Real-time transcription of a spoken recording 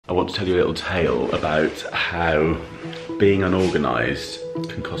I want to tell you a little tale about how being unorganised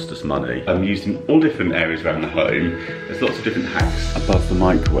can cost us money. I'm using all different areas around the home. There's lots of different hacks above the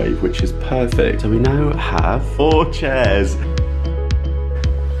microwave, which is perfect. So we now have 4 chairs.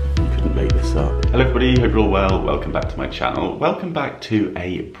 Make this up. Hello everybody, hope you're all well. Welcome back to my channel. Welcome back to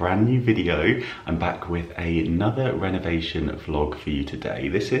a brand new video. I'm back with another renovation vlog for you today.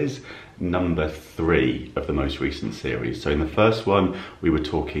 This is number 3 of the most recent series. So in the first one, we were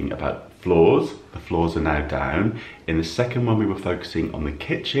talking about floors. The floors are now down. In the second one, we were focusing on the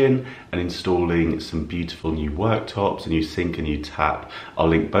kitchen and installing some beautiful new worktops, a new sink, a new tap. I'll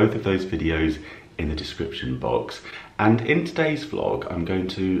link both of those videos in the description box. And in today's vlog, I'm going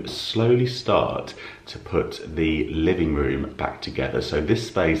to slowly start to put the living room back together. So this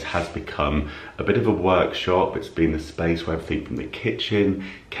space has become a bit of a workshop. It's been the space where everything from the kitchen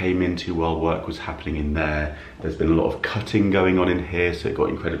came into while work was happening in there. There's been a lot of cutting going on in here, so it got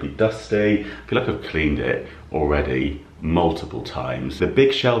incredibly dusty. I feel like I've cleaned it already multiple times. The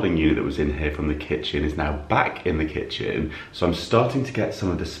big shelving unit that was in here from the kitchen is now back in the kitchen, so I'm starting to get some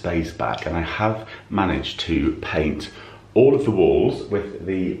of the space back, and I have managed to paint all of the walls with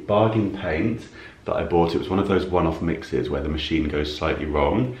the bargain paint that I bought. It was one of those one-off mixes where the machine goes slightly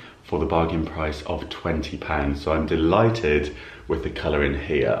wrong, for the bargain price of £20. So I'm delighted with the colour in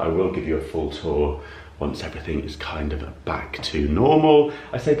here. I will give you a full tour once everything is kind of back to normal.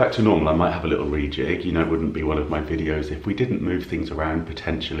 I say back to normal, I might have a little rejig. You know, it wouldn't be one of my videos if we didn't move things around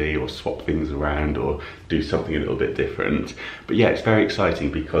potentially, or swap things around, or do something a little bit different. But yeah, it's very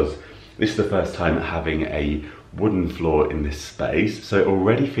exciting because this is the first time having a wooden floor in this space, so it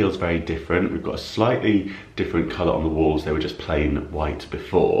already feels very different. We've got a slightly different colour on the walls. They were just plain white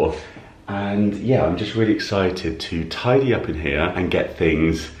before. And yeah, I'm just really excited to tidy up in here and get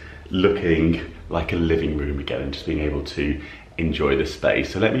things looking like a living room again, and just being able to enjoy the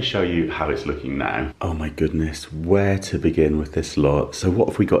space. So let me show you how it's looking now. Oh my goodness, where to begin with this lot? So what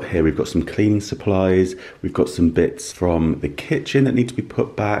have we got here? We've got some cleaning supplies. We've got some bits from the kitchen that need to be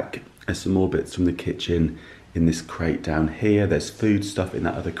put back. There's some more bits from the kitchen in this crate down here. There's food stuff in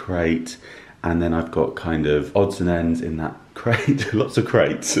that other crate. And then I've got kind of odds and ends in that crate, lots of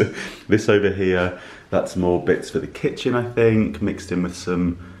crates. This over here, that's more bits for the kitchen, I think, mixed in with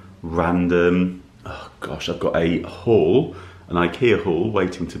some random, oh gosh, I've got a haul, an IKEA haul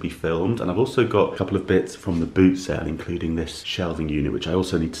waiting to be filmed, and I've also got a couple of bits from the boot sale, including this shelving unit, which I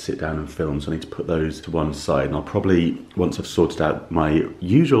also need to sit down and film, so I need to put those to one side, and I'll probably, once I've sorted out my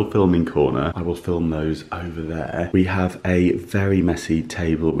usual filming corner, I will film those over there. We have a very messy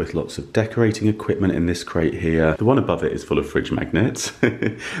table with lots of decorating equipment in this crate here. The one above it is full of fridge magnets.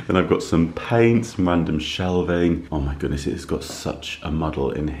 Then I've got some paint, some random shelving. Oh my goodness, it's got such a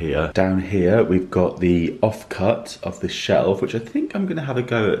muddle in here. Down here, we've got the offcut of the shelf, which I think I'm gonna have a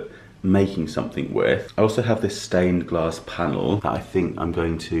go at making something with. I also have this stained glass panel that I think I'm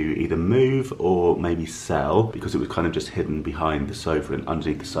going to either move or maybe sell, because it was kind of just hidden behind the sofa and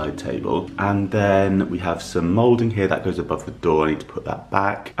underneath the side table. And then we have some moulding here that goes above the door. I need to put that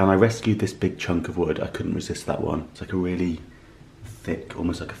back. And I rescued this big chunk of wood. I couldn't resist that one. It's like a really thick,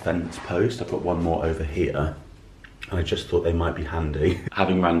 almost like a fence post. I've got one more over here. I just thought they might be handy.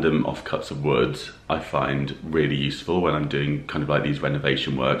 Having random offcuts of wood I find really useful when I'm doing kind of like these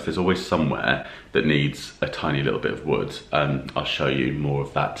renovation works. There's always somewhere that needs a tiny little bit of wood. I'll show you more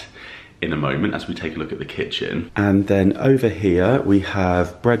of that in a moment as we take a look at the kitchen. And then over here we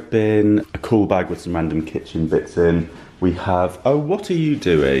have bread bin, a cool bag with some random kitchen bits in. We have, oh, what are you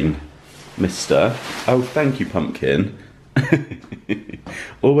doing, mister? Oh, thank you, Pumpkin.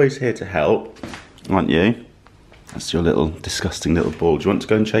 Always here to help, aren't you? That's your little disgusting little ball. Do you want to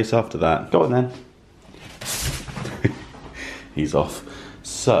go and chase after that? Go on then. He's off.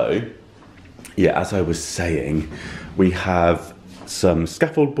 So, yeah, as I was saying, we have some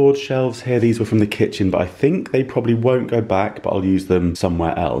scaffold board shelves here. These were from the kitchen, but I think they probably won't go back, but I'll use them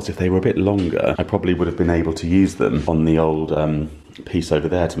somewhere else. If they were a bit longer, I probably would have been able to use them on the old piece over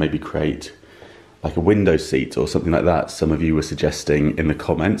there to maybe create like a window seat or something like that. Some of you were suggesting in the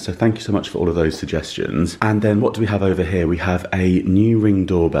comments, so thank you so much for all of those suggestions. And then what do we have over here? We have a new Ring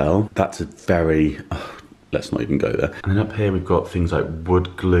doorbell. That's a very, let's not even go there. And then up here we've got things like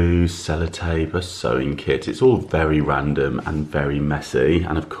wood glue, sellotape, a sewing kit. It's all very random and very messy.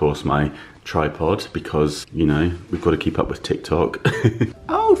 And of course my tripod, because, you know, we've got to keep up with TikTok.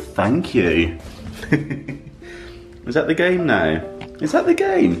 Oh, thank you. Is that the game now? Is that the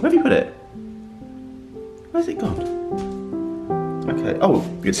game? Where have you put it? Where's it gone? Okay, oh,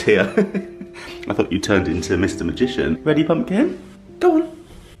 it's here. I thought you turned into Mr. Magician. Ready, Pumpkin? Go on.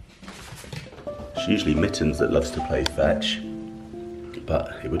 It's usually Mittens that loves to play fetch.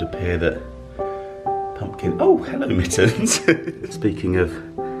 but it would appear that Pumpkin, oh hello Mittens. Speaking of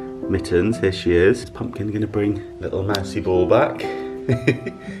Mittens, here she is. Is Pumpkin going to bring little mousy ball back?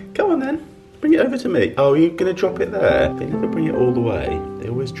 Come on then, bring it over to me. Oh, are you going to drop it there? They never bring it all the way, they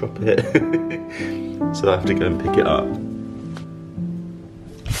always drop it. So I have to go and pick it up.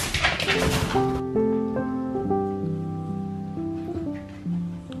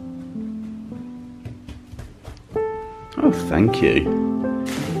 Oh, thank you.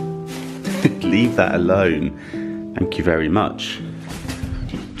 Leave that alone. Thank you very much.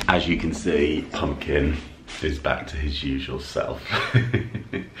 As you can see, Pumpkin is back to his usual self,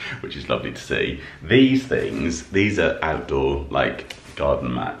 which is lovely to see. These things, these are outdoor, like,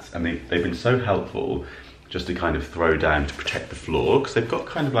 garden mats, and they've been so helpful just to kind of throw down to protect the floor, because they've got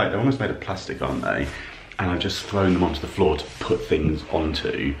kind of like, they're almost made of plastic, aren't they? And I've just thrown them onto the floor to put things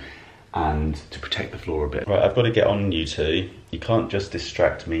onto, and to protect the floor a bit. Right, I've got to get on you two. You can't just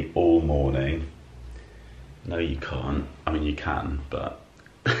distract me all morning. No, you can't. I mean, you can, but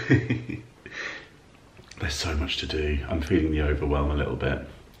there's so much to do. I'm feeling the overwhelm a little bit.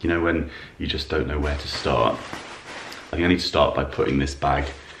 You know, when you just don't know where to start. I think I need to start by putting this bag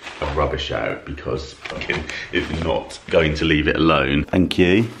of rubbish out, because Pumpkin is not going to leave it alone. Thank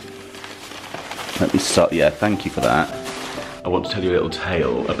you. Let me start, yeah, thank you for that. I want to tell you a little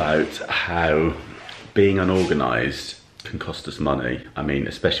tale about how being unorganised can cost us money. I mean,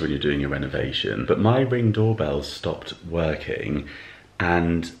 especially when you're doing a renovation. But my Ring doorbell stopped working,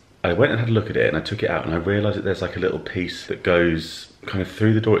 and I went and had a look at it, and I took it out, and I realised that there's like a little piece that goes kind of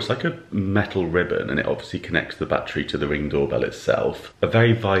through the door. It's like a metal ribbon, and it obviously connects the battery to the Ring doorbell itself. A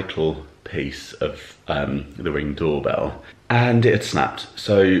very vital piece of the Ring doorbell. And it had snapped.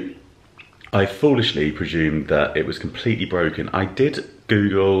 So I foolishly presumed that it was completely broken. I did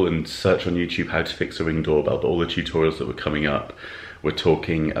Google and search on YouTube how to fix a Ring doorbell, but all the tutorials that were coming up were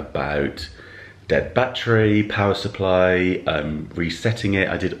talking about dead battery, power supply, resetting it.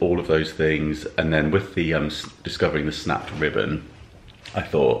 I did all of those things, and then with the discovering the snapped ribbon, I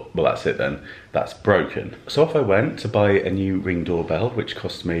thought, well, that's it then, that's broken. So off I went to buy a new Ring doorbell, which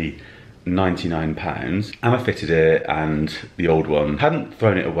cost me £99, and I fitted it, and the old one, hadn't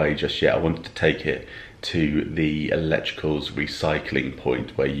thrown it away just yet. I wanted to take it to the electricals recycling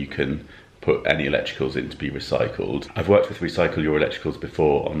point where you can put any electricals in to be recycled. I've worked with Recycle Your Electricals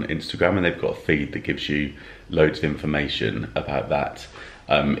before on Instagram, and they've got a feed that gives you loads of information about that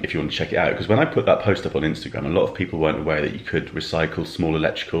if you want to check it out. Because when I put that post up on Instagram, a lot of people weren't aware that you could recycle small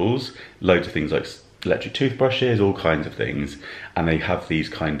electricals, loads of things like electric toothbrushes, all kinds of things, and they have these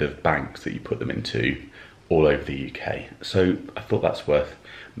kind of banks that you put them into all over the UK. So I thought that's worth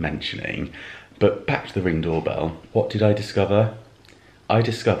mentioning. But back to the Ring doorbell, what did I discover? I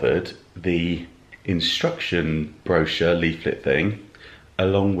discovered the instruction brochure leaflet thing,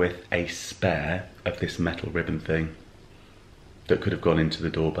 along with a spare of this metal ribbon thing that could have gone into the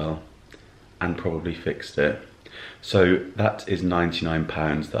doorbell and probably fixed it. So that is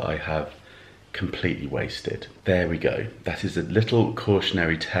 £99 that I have completely wasted. There we go. That is a little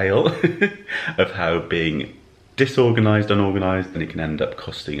cautionary tale of how being disorganised, unorganised, and it can end up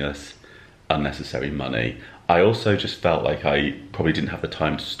costing us unnecessary money. I also just felt like I probably didn't have the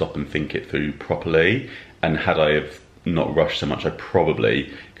time to stop and think it through properly, and had I have not rushed so much, I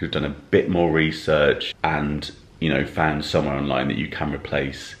probably could have done a bit more research and, you know, found somewhere online that you can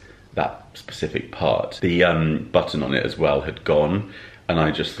replace that specific part. The button on it as well had gone, and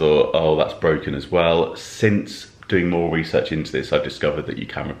I just thought, oh, that's broken as well. Since doing more research into this, I've discovered that you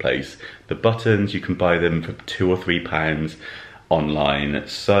can replace the buttons. You can buy them for £2 or £3 online.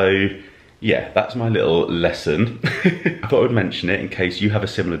 So yeah, that's my little lesson. I thought I would mention it in case you have a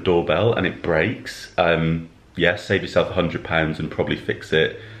similar doorbell and it breaks. Yeah, save yourself £100 and probably fix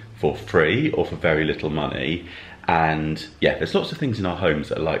it for free or for very little money. And yeah, there's lots of things in our homes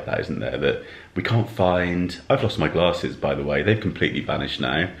that are like that, isn't there, that we can't find. I've lost my glasses, by the way. They've completely vanished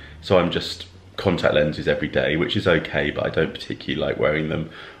now. So I'm just contact lenses every day, which is okay, but I don't particularly like wearing them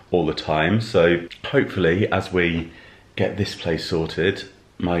all the time. So hopefully, as we get this place sorted,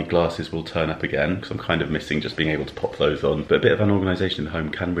 my glasses will turn up again, because I'm kind of missing just being able to pop those on. But a bit of unorganisation in the home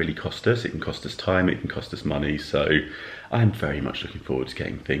can really cost us. It can cost us time, it can cost us money. So I'm very much looking forward to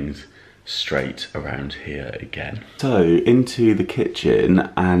getting things straight around here again. So into the kitchen,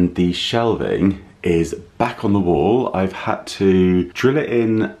 and the shelving is back on the wall. I've had to drill it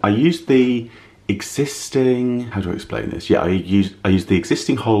in. I used the existing, how do I explain this? Yeah, I used the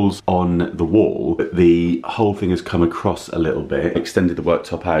existing holes on the wall, but the whole thing has come across a little bit. I extended the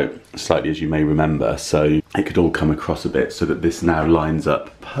worktop out slightly, as you may remember, so it could all come across a bit, so that this now lines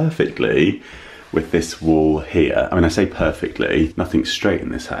up perfectly with this wall here. I mean, I say perfectly, nothing's straight in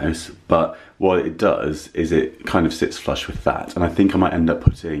this house, but what it does is it kind of sits flush with that. And I think I might end up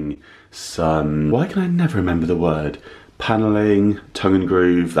putting some, why can I never remember the word? Paneling, tongue and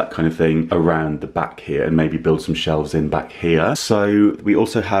groove, that kind of thing around the back here, and maybe build some shelves in back here. So we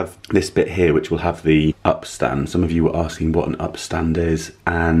also have this bit here which will have the upstand. Some of you were asking what an upstand is,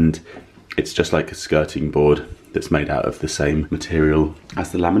 and it's just like a skirting board that's made out of the same material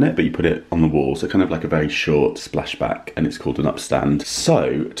as the laminate, but you put it on the wall, so kind of like a very short splashback, and it's called an upstand.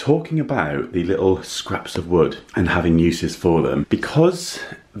 So talking about the little scraps of wood and having uses for them, because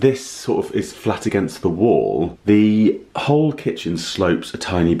this sort of is flat against the wall, the whole kitchen slopes a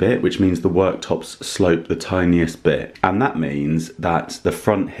tiny bit, which means the worktops slope the tiniest bit. And that means that the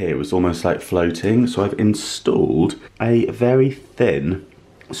front here was almost like floating. So I've installed a very thin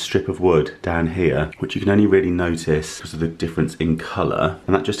strip of wood down here, which you can only really notice because of the difference in colour,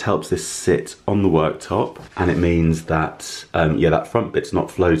 and that just helps this sit on the worktop, and it means that yeah, that front bit's not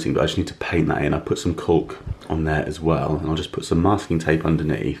floating, but I just need to paint that in. I put some caulk on there as well, and I'll just put some masking tape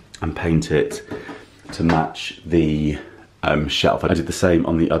underneath and paint it to match the shelf. I did the same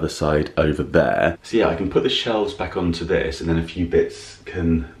on the other side over there. So yeah, I can put the shelves back onto this, and then a few bits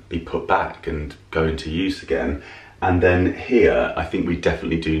can be put back and go into use again. And then here, I think we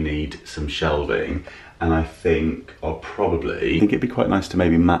definitely do need some shelving. And I think it'd be quite nice to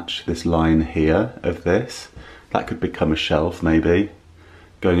maybe match this line here of this. That could become a shelf maybe,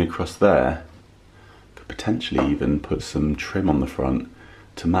 going across there. Could potentially even put some trim on the front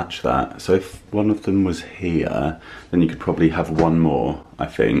to match that. So if one of them was here, then you could probably have one more, I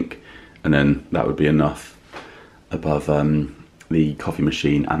think. And then that would be enough above the coffee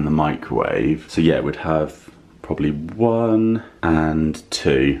machine and the microwave. So yeah, we'd have probably 1 and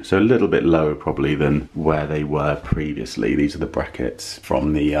 2, so a little bit lower probably than where they were previously. These are the brackets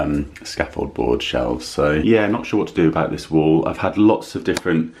from the scaffold board shelves. So yeah, not sure what to do about this wall. I've had lots of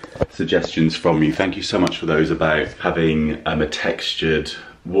different suggestions from you. Thank you so much for those about having a textured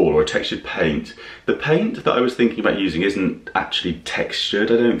wall or a textured paint. The paint that I was thinking about using isn't actually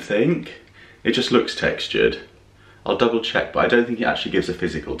textured, I don't think. It just looks textured. I'll double check, but I don't think it actually gives a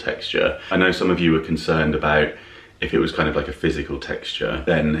physical texture. I know some of you were concerned about if it was kind of like a physical texture,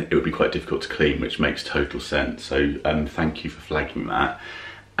 then it would be quite difficult to clean, which makes total sense. So thank you for flagging that.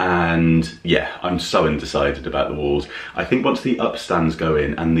 And yeah, I'm so undecided about the walls. I think once the upstands go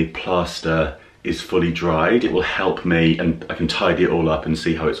in and the plaster is fully dried, it will help me, and I can tidy it all up and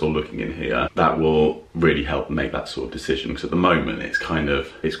see how it's all looking in here. That will really help make that sort of decision, because at the moment it's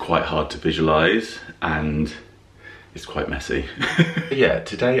quite hard to visualize and it's quite messy. Yeah,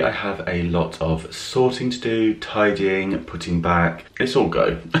 today I have a lot of sorting to do, tidying, putting back. It's all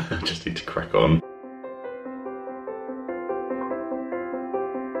go. I just need to crack on.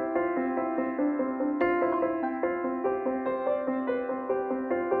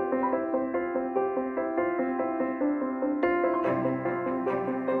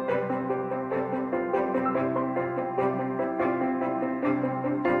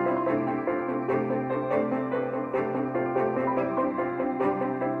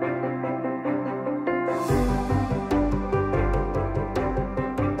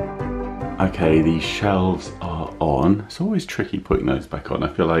 Okay, the shelves are on. It's always tricky putting those back on. I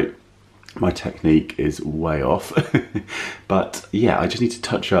feel like my technique is way off. But yeah, I just need to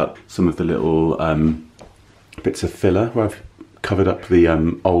touch up some of the little bits of filler where I've covered up the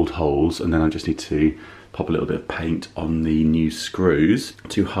old holes, and then I just need to pop a little bit of paint on the new screws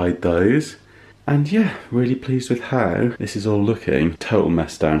to hide those. And yeah, really pleased with how this is all looking. Total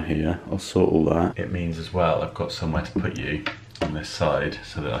mess down here. I'll sort all that. It means as well I've got somewhere to put you on this side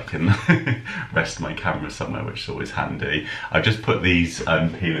so that I can rest my camera somewhere, which is always handy. I've just put these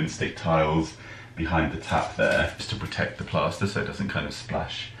peel and stick tiles behind the tap there just to protect the plaster so it doesn't kind of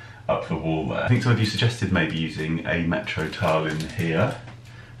splash up the wall there. I think some of you suggested maybe using a metro tile in here,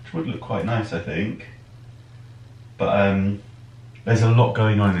 which would look quite nice, I think. But there's a lot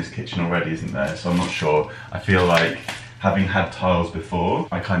going on in this kitchen already, isn't there? So I'm not sure. I feel like having had tiles before,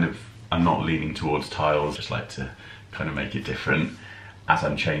 I'm not leaning towards tiles. I just like to kind of make it different as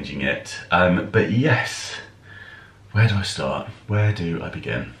I'm changing it. But yes, where do I start? Where do I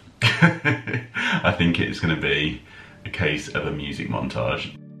begin? I think it's going to be a case of a music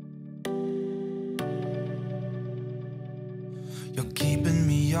montage. You're keeping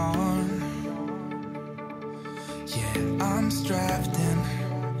me on. Yeah, I'm strapped in,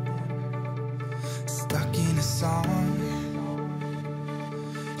 stuck in a song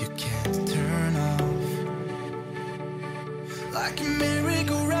you can't turn off. Like a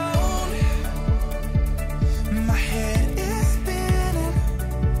merry-go-round, my head is spinning.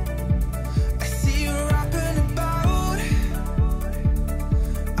 I see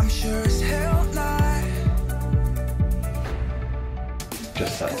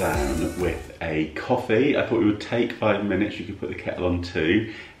just sat down with a coffee. I thought it would take 5 minutes. You could put the kettle on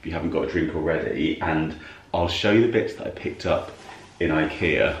too if you haven't got a drink already, and I'll show you the bits that I picked up in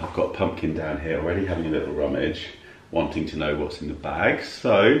IKEA. I've got pumpkin down here already having a little rummage, wanting to know what's in the bag.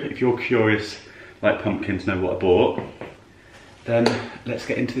 So if you're curious like pumpkin to know what I bought, then let's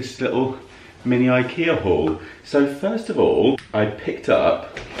get into this little mini IKEA haul. So first of all, I picked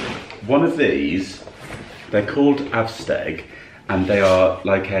up one of these. They're called Avsteg, and they are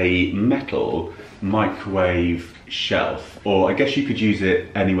like a metal microwave shelf, or I guess you could use it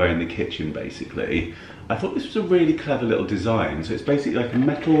anywhere in the kitchen basically. I thought this was a really clever little design. So it's basically like a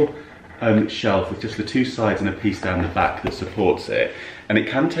metal shelf with just the two sides and a piece down the back that supports it, and it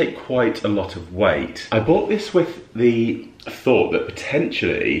can take quite a lot of weight. I bought this with the thought that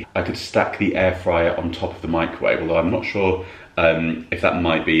potentially I could stack the air fryer on top of the microwave, although I'm not sure if that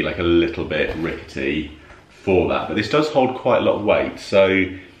might be like a little bit rickety for that, but this does hold quite a lot of weight. So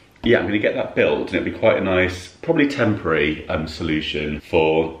yeah, I'm going to get that built, and it'll be quite a nice, probably temporary solution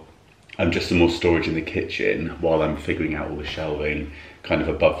for just some more storage in the kitchen while I'm figuring out all the shelving kind of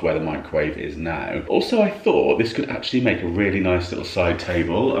above where the microwave is now. Also, I thought this could actually make a really nice little side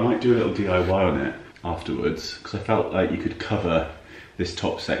table. I might do a little DIY on it afterwards, because I felt like you could cover this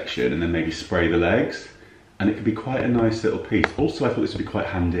top section and then maybe spray the legs, and it could be quite a nice little piece. Also, I thought this would be quite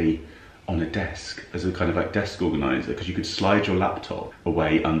handy on a desk as a kind of like desk organizer, because you could slide your laptop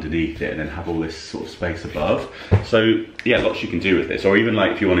away underneath it and then have all this sort of space above. So yeah, lots you can do with this. Or even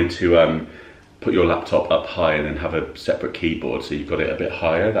like if you wanted to put your laptop up high and then have a separate keyboard so you've got it a bit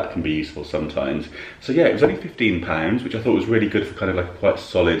higher, that can be useful sometimes. So yeah, it was only £15, which I thought was really good for kind of like a quite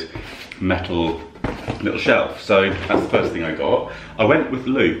solid metal little shelf. So that's the first thing I got. I went with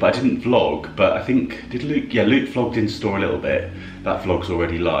Luke, but I didn't vlog, but I think, did Luke? Yeah, Luke vlogged in store a little bit. That vlog's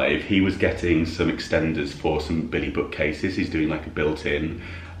already live. He was getting some extenders for some Billy bookcases. He's doing like a built-in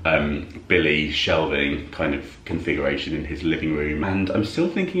Billy shelving kind of configuration in his living room. And I'm still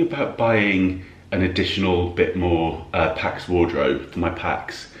thinking about buying an additional bit more PAX wardrobe for my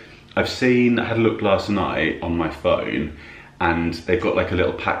PAX. I had a look last night on my phone, and they've got like a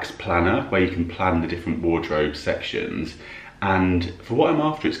little PAX planner where you can plan the different wardrobe sections. And for what I'm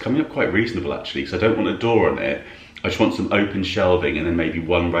after, it's coming up quite reasonable actually, because I don't want a door on it. I just want some open shelving and then maybe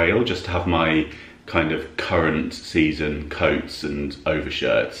one rail just to have my kind of current season coats and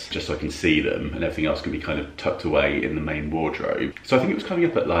overshirts, just so I can see them, and everything else can be kind of tucked away in the main wardrobe. So I think it was coming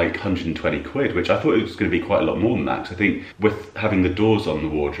up at like 120 quid, which I thought it was going to be quite a lot more than that, because I think with having the doors on the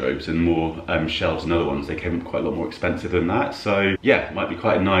wardrobes and more shelves and other ones, they came up quite a lot more expensive than that. So yeah, it might be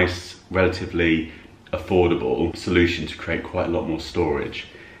quite a nice, relatively affordable solution to create quite a lot more storage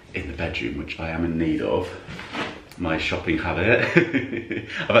in the bedroom, which I am in need of. My shopping habit.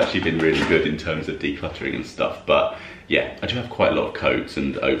 I've actually been really good in terms of decluttering and stuff, but yeah, I do have quite a lot of coats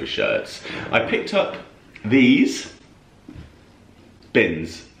and overshirts. I picked up these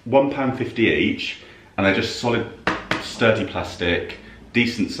bins, £1.50 each, and they're just solid, sturdy plastic,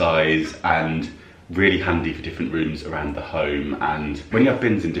 decent size, and really handy for different rooms around the home. And when you have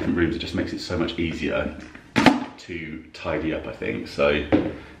bins in different rooms, it just makes it so much easier to tidy up, I think. So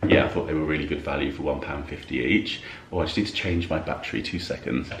yeah, I thought they were really good value for £1.50 each. Oh, I just need to change my battery, 2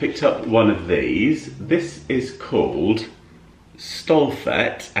 seconds. I picked up one of these. This is called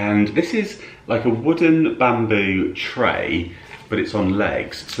Stolfet, and this is like a wooden bamboo tray, but it's on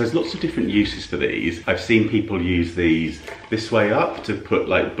legs. So there's lots of different uses for these. I've seen people use these this way up to put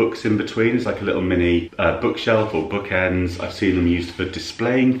like books in between. It's like a little mini bookshelf or bookends. I've seen them used for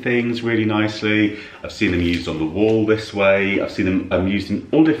displaying things really nicely. I've seen them used on the wall this way. I've seen them used in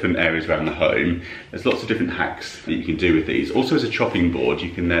all different areas around the home. There's lots of different hacks that you can do with these. Also, as a chopping board, you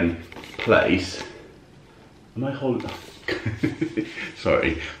can then place, am I holding,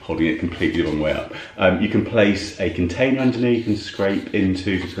 sorry, holding it completely the wrong way up. You can place a container underneath, you can scrape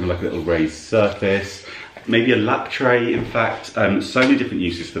into just kind of like a little raised surface. Maybe a lap tray, in fact. So many different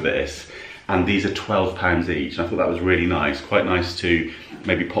uses for this. And these are £12 each. And I thought that was really nice. Quite nice to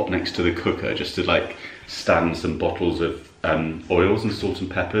maybe pop next to the cooker, just to like stand some bottles of oils and salt and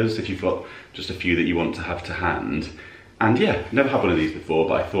peppers if you've got just a few that you want to have to hand. And yeah, never had one of these before,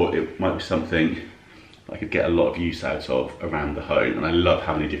 but I thought it might be something I could get a lot of use out of around the home, and I love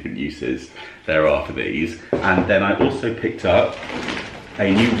how many different uses there are for these. And then I also picked up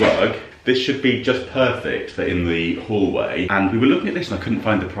a new rug. This should be just perfect for in the hallway. And we were looking at this and I couldn't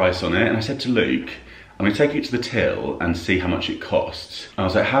find the price on it, and I said to Luke, I'm going to take it to the till and see how much it costs. And I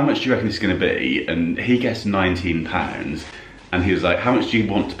was like, how much do you reckon it's going to be? And he guessed £19, and he was like, how much do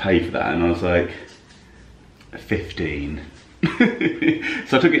you want to pay for that? And I was like, 15.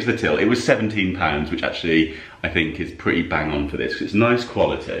 So I took it to the till. It was £17, which actually I think is pretty bang on for this. It's nice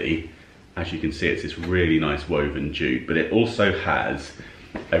quality. As you can see, it's this really nice woven jute, but it also has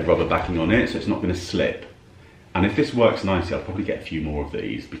a rubber backing on it, so it's not going to slip. And if this works nicely, I'll probably get a few more of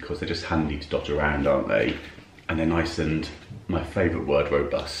these because they're just handy to dot around, aren't they? And they're nice and, my favourite word,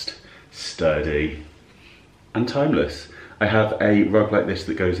 robust, sturdy, and timeless. I have a rug like this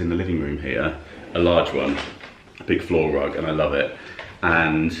that goes in the living room here, a large one, a big floor rug, and I love it.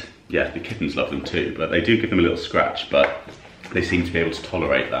 And yeah, the kittens love them too, but they do give them a little scratch, but they seem to be able to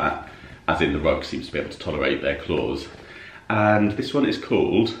tolerate that, as in the rug seems to be able to tolerate their claws. And this one is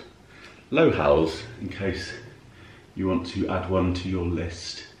called Low Howls, in case you want to add one to your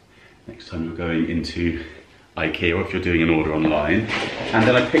list next time you're going into IKEA or if you're doing an order online. And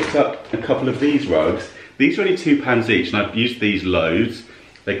then I picked up a couple of these rugs. These are only £2 each, and I've used these loads.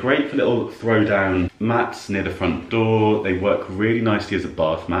 They're great for little throw down mats near the front door. They work really nicely as a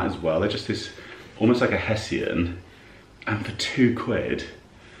bath mat as well. They're just this, almost like a Hessian. And for £2,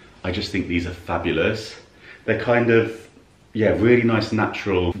 I just think these are fabulous. They're kind of, yeah, really nice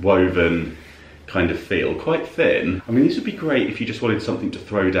natural woven kind of feel, quite thin. I mean, these would be great if you just wanted something to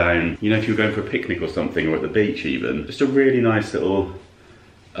throw down, you know, if you were going for a picnic or something, or at the beach even. Just a really nice little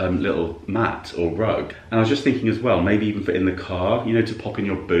mat or rug. And I was just thinking as well, maybe even for in the car, you know, to pop in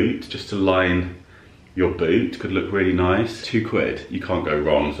your boot, just to line your boot, could look really nice. £2, you can't go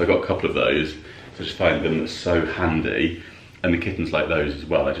wrong. So I got a couple of those. So I just find them so handy. And the kittens like those as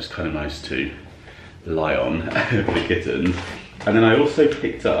well. They're just kind of nice to lie on for the kittens. And then I also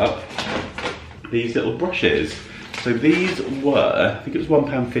picked up these little brushes. So these were, I think it was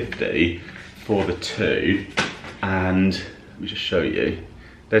 £1.50 for the two. And let me just show you.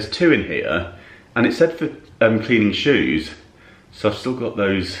 There's two in here, and it said for cleaning shoes. So I've still got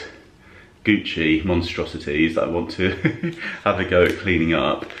those Gucci monstrosities that I want to have a go at cleaning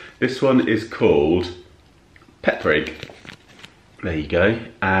up. This one is called Pet Prig. There you go.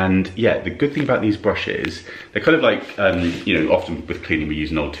 And yeah, the good thing about these brushes, they're kind of like, you know, often with cleaning we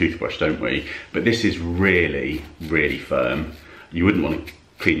use an old toothbrush, don't we? But this is really, really firm. You wouldn't want to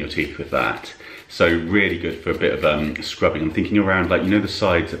clean your teeth with that. So really good for a bit of scrubbing. I'm thinking around, like, you know, the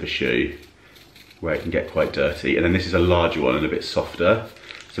sides of a shoe where it can get quite dirty. And then this is a larger one and a bit softer.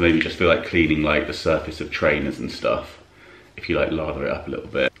 So maybe just feel like cleaning like the surface of trainers and stuff, if you like lather it up a little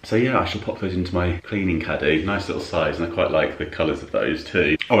bit. So yeah, I shall pop those into my cleaning caddy. Nice little size, and I quite like the colours of those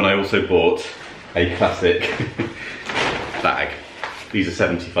too. Oh, and I also bought a classic bag. These are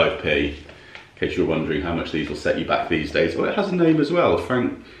 75p, in case you're wondering how much these will set you back these days. Oh, it has a name as well,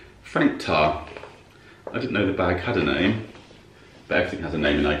 Frank Tar. I didn't know the bag had a name, but everything has a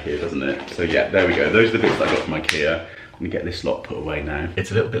name in IKEA, doesn't it? So yeah, there we go. Those are the bits that I got from IKEA. I'm gonna get this lot put away now.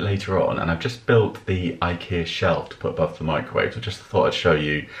 It's a little bit later on, and I've just built the IKEA shelf to put above the microwave. So I just thought I'd show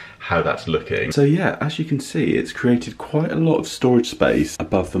you how that's looking. So yeah, as you can see, it's created quite a lot of storage space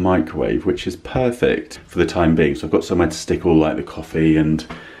above the microwave, which is perfect for the time being. So I've got somewhere to stick all like the coffee and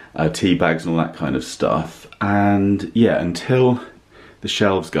tea bags and all that kind of stuff. And yeah, until the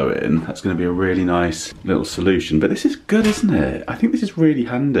shelves go in, that's going to be a really nice little solution. But this is good, isn't it? I think this is really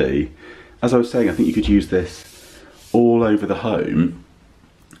handy. As I was saying, I think you could use this all over the home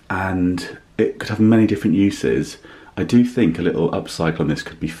and it could have many different uses. I do think a little upcycle on this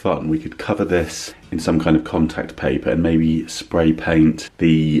could be fun. We could cover this in some kind of contact paper and maybe spray paint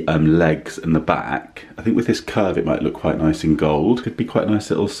the legs and the back. I think with this curve it might look quite nice in gold. Could be quite a nice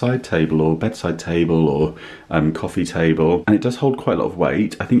little side table or bedside table or coffee table. And it does hold quite a lot of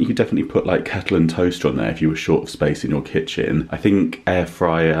weight. I think you could definitely put like kettle and toaster on there if you were short of space in your kitchen. I think air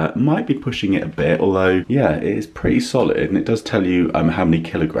fryer might be pushing it a bit, although yeah, it is pretty solid, and it does tell you how many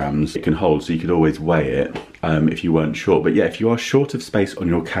kilograms it can hold, so you could always weigh it if you weren't sure. But yeah, if you are short of space on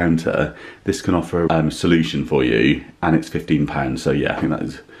your counter, this can offer a solution for you, and it's £15. So yeah, I think that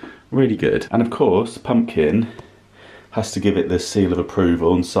is really good. And of course, Pumpkin has to give it the seal of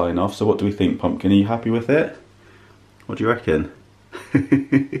approval and sign off. So what do we think, Pumpkin? Are you happy with it? What do you reckon?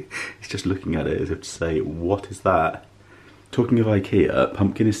 He's just looking at it as if to say, what is that? Talking of IKEA,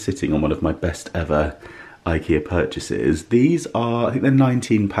 Pumpkin is sitting on one of my best ever IKEA purchases. These are, I think they're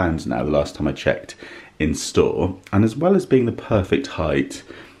 £19 now, the last time I checked in store. And as well as being the perfect height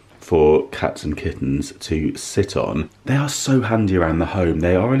for cats and kittens to sit on, they are so handy around the home.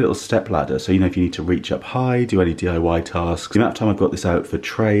 They are a little step ladder, so you know, if you need to reach up high, do any DIY tasks. The amount of time I've got this out for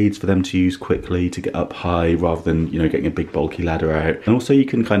trades, for them to use quickly to get up high rather than, you know, getting a big bulky ladder out. And also you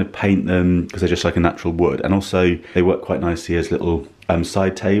can kind of paint them because they're just like a natural wood, and also they work quite nicely as little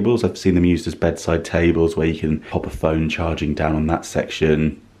side tables. I've seen them used as bedside tables where you can pop a phone charging down on that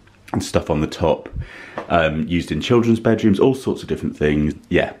section and stuff on the top. used in children's bedrooms, all sorts of different things.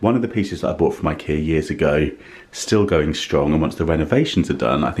 Yeah, one of the pieces that I bought from IKEA years ago, still going strong, and once the renovations are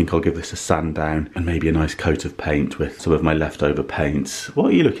done, I think I'll give this a sand down and maybe a nice coat of paint with some of my leftover paints. What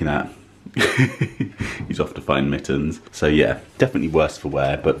are you looking at? He's off to find mittens. So yeah, definitely worse for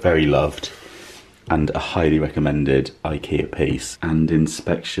wear, but very loved and a highly recommended IKEA piece. And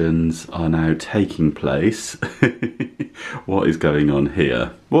inspections are now taking place. What is going on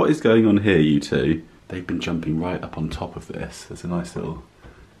here? What is going on here, you two? They've been jumping right up on top of this. There's a nice little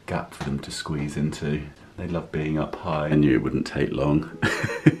gap for them to squeeze into. They love being up high. I knew it wouldn't take long.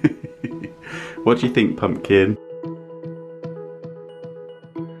 What do you think, Pumpkin?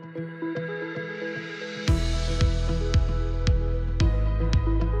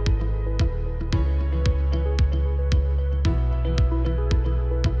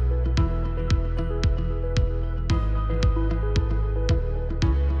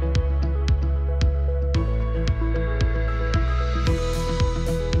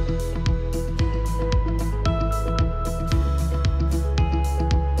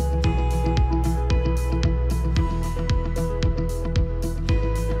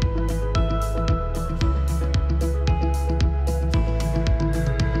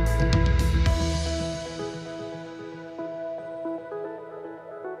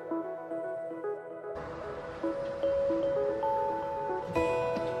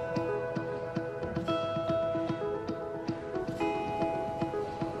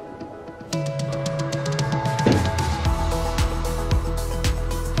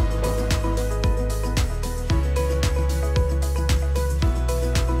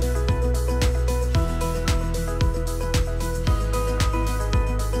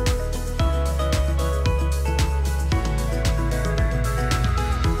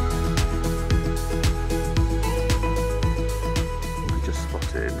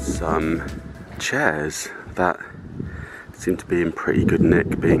 Some chairs that seem to be in pretty good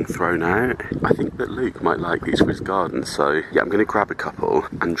nick being thrown out. I think that Luke might like these for his garden, so yeah, I'm going to grab a couple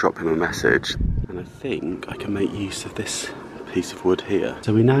and drop him a message. And I think I can make use of this piece of wood here.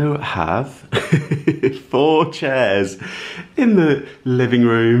 So we now have 4 chairs in the living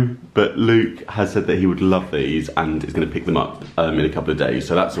room, but Luke has said that he would love these and is going to pick them up in a couple of days,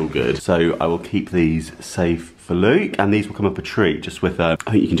 so that's all good. So I will keep these safe for Luke, and these will come up a treat just with, I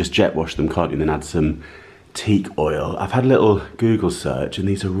think you can just jet wash them, can't you, and then add some teak oil. I've had a little Google search and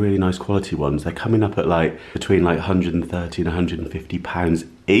these are really nice quality ones. They're coming up at like between like 130 and 150 pounds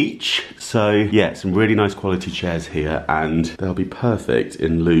each. So yeah, some really nice quality chairs here and they'll be perfect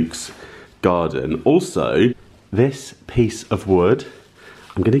in Luke's garden. Also, this piece of wood,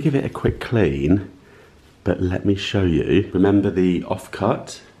 I'm going to give it a quick clean, but let me show you. Remember the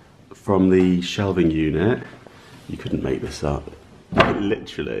offcut from the shelving unit? You couldn't make this up. It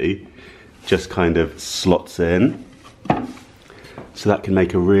literally just kind of slots in, so that can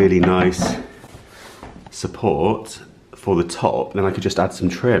make a really nice support for the top. Then I could just add some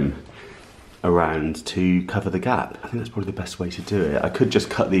trim around to cover the gap. I think that's probably the best way to do it. I could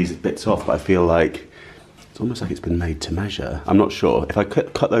just cut these bits off, but I feel like it's almost like it's been made to measure. I'm not sure. If I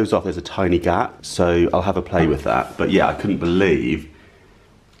cut those off, there's a tiny gap, so I'll have a play with that. But yeah, I couldn't believe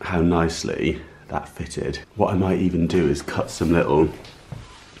how nicely that fitted. What I might even do is cut some little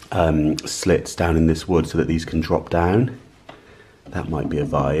slits down in this wood so that these can drop down. That might be a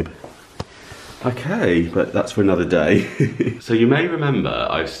vibe. Okay, but that's for another day. So you may remember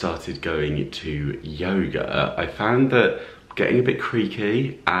I've started going to yoga. I found that getting a bit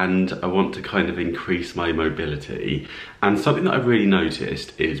creaky and I want to kind of increase my mobility. And something that I've really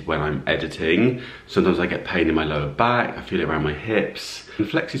noticed is when I'm editing, sometimes I get pain in my lower back, I feel it around my hips. And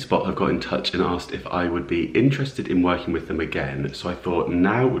FlexiSpot have got in touch and asked if I would be interested in working with them again. So I thought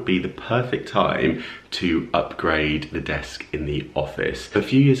now would be the perfect time to upgrade the desk in the office. A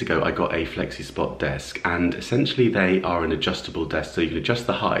few years ago I got a FlexiSpot desk and essentially they are an adjustable desk, so you can adjust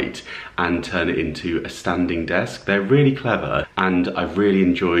the height and turn it into a standing desk. They're really clever and I've really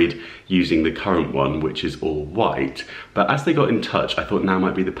enjoyed using the current one, which is all white. But as they got in touch, I thought now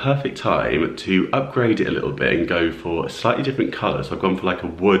might be the perfect time to upgrade it a little bit and go for a slightly different colour. So I've gone for like a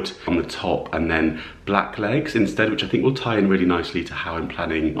wood on the top and then black legs instead, which I think will tie in really nicely to how I'm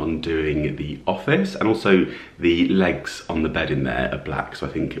planning on doing the office. And also the legs on the bed in there are black, so I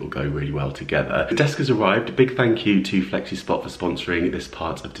think it will go really well together. The desk has arrived. A big thank you to FlexiSpot for sponsoring this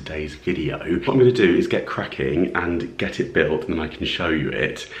part of today's video. What I'm going to do is get cracking and get it built, and then I can show you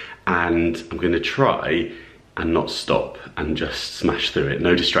it. And I'm going to try and not stop and just smash through it.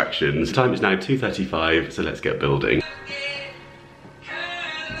 No distractions. The time is now 2:35, so let's get building.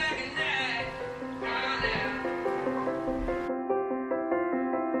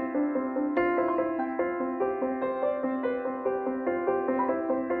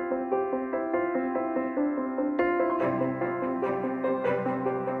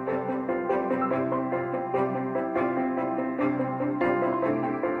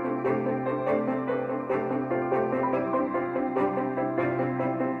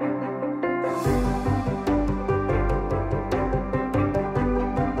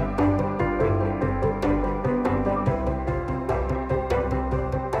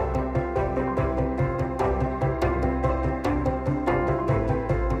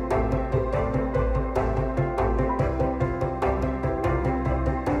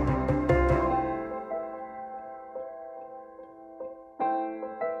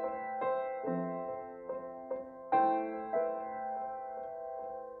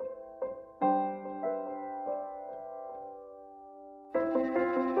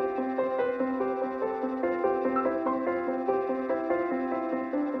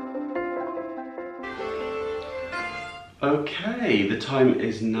 Okay, the time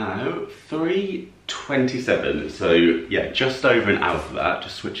is now 3:27, so yeah, just over an hour for that.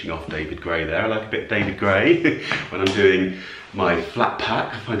 Just switching off David Gray there. I like a bit of David Gray when I'm doing my flat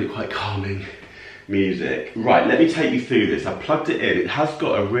pack. I find it quite calming music. Right, let me take you through this. I plugged it in. It has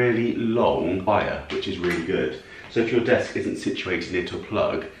got a really long wire, which is really good. So if your desk isn't situated near to a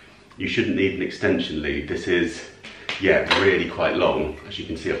plug, you shouldn't need an extension lead. This is, yeah, really quite long. As you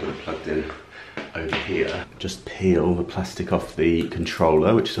can see, I've got it plugged in over here. Just peel the plastic off the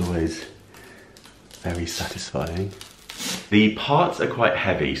controller, which is always very satisfying. The parts are quite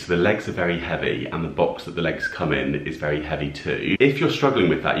heavy, so the legs are very heavy, and the box that the legs come in is very heavy too. If you're struggling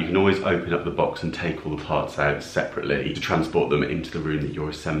with that, you can always open up the box and take all the parts out separately to transport them into the room that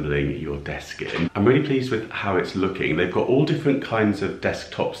you're assembling your desk in. I'm really pleased with how it's looking. They've got all different kinds of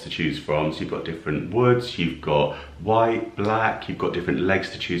desktops to choose from. So you've got different woods, you've got white, black, you've got different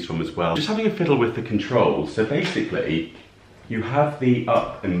legs to choose from as well. Just having a fiddle with the controls. So basically, you have the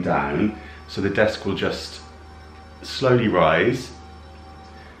up and down, so the desk will just slowly rise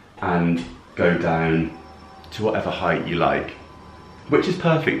and go down to whatever height you like, which is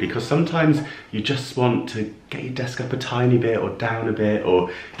perfect because sometimes you just want to get your desk up a tiny bit or down a bit,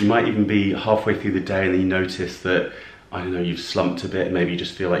 or you might even be halfway through the day and then you notice that, I don't know, you've slumped a bit, maybe you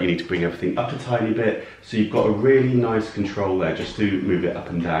just feel like you need to bring everything up a tiny bit. So you've got a really nice control there just to move it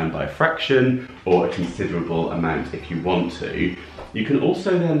up and down by a fraction or a considerable amount if you want to. You can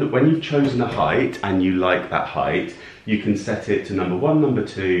also then, when you've chosen a height and you like that height, you can set it to number 1, number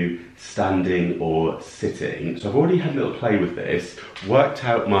 2, standing or sitting. So I've already had a little play with this, worked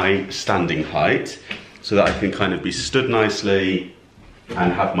out my standing height so that I can kind of be stood nicely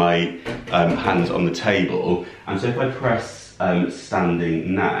and have my hands on the table. And so if I press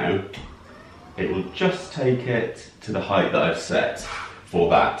standing now, it will just take it to the height that I've set for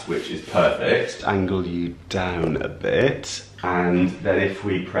that, which is perfect. Angle you down a bit, and then if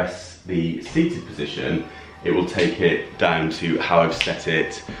we press the seated position, it will take it down to how I've set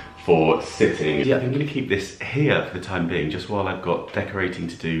it for sitting. Yeah, I'm going to keep this here for the time being, just while I've got decorating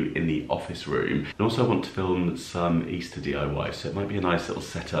to do in the office room. And also I want to film some Easter DIY, so it might be a nice little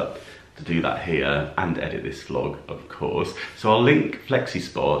setup to do that here and edit this vlog, of course. So I'll link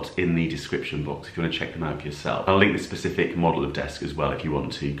FlexiSpot in the description box if you want to check them out for yourself. I'll link the specific model of desk as well if you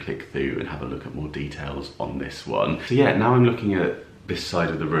want to click through and have a look at more details on this one. So yeah, now I'm looking at this side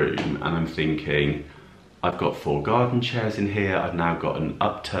of the room and I'm thinking, I've got 4 garden chairs in here, I've now got an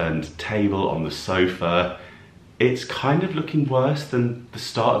upturned table on the sofa. It's kind of looking worse than the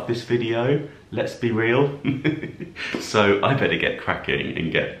start of this video, let's be real. So I better get cracking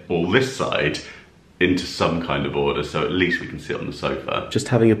and get all this side into some kind of order so at least we can sit on the sofa. Just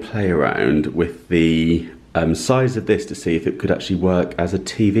having a play around with the size of this to see if it could actually work as a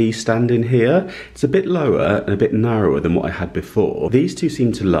TV stand in here. It's a bit lower and a bit narrower than what I had before. These two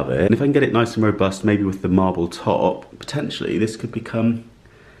seem to love it, and if I can get it nice and robust, maybe with the marble top, potentially this could become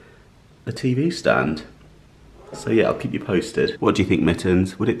a TV stand. So yeah, I'll keep you posted. What do you think,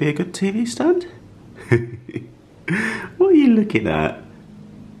 Mittens? Would it be a good TV stand? What are you looking at?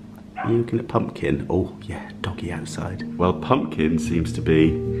 Are you looking at Pumpkin? Oh yeah, doggy outside. Well, Pumpkin seems to be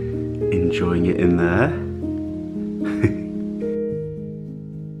enjoying it in there.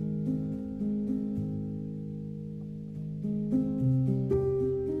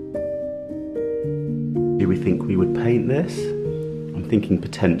 Do we think we would paint this? I'm thinking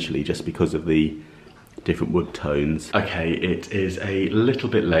potentially just because of the different wood tones. Okay, it is a little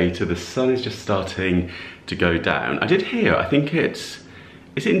bit later. The sun is just starting to go down. I did hear, I think is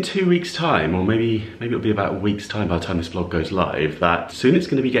it in 2 weeks time, or maybe it'll be about a week's time by the time this vlog goes live, that soon it's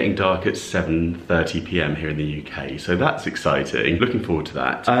going to be getting dark at 7:30 p.m. here in the UK, so that's exciting. Looking forward to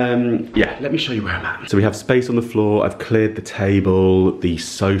that. Yeah, let me show you where I'm at. So we have space on the floor, I've cleared the table, the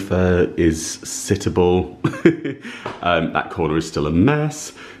sofa is sittable. That corner is still a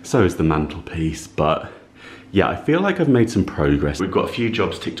mess, so is the mantelpiece, but yeah, I feel like I've made some progress. We've got a few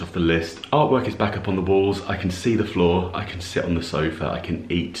jobs ticked off the list. Artwork is back up on the walls. I can see the floor. I can sit on the sofa. I can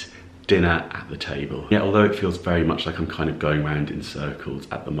eat dinner at the table. Yeah, although it feels very much like I'm kind of going around in circles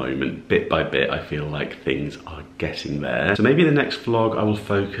at the moment. Bit by bit, I feel like things are getting there. So maybe in the next vlog, I will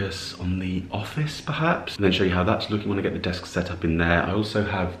focus on the office perhaps, and then show you how that's looking when I get the desk set up in there. I also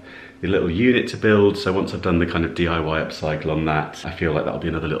have the little unit to build. So once I've done the kind of DIY upcycle on that, I feel like that'll be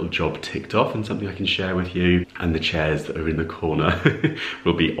another little job ticked off and something I can share with you. And the chairs that are in the corner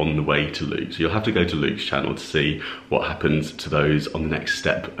will be on the way to Luke. So you'll have to go to Luke's channel to see what happens to those on the next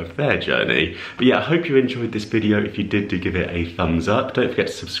step of their journey. But yeah, I hope you enjoyed this video. If you did, do give it a thumbs up. Don't forget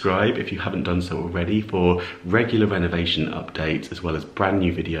to subscribe if you haven't done so already for regular renovation updates, as well as brand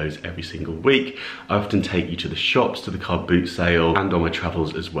new videos every single week. I often take you to the shops, to the car boot sale, and on my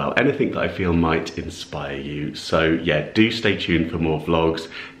travels as well. Anything that I feel might inspire you. So yeah, do stay tuned for more vlogs.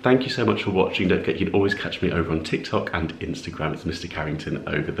 Thank you so much for watching. Don't forget, you can always catch me over on TikTok and Instagram. It's Mr. Carrington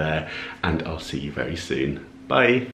over there, and I'll see you very soon. Bye.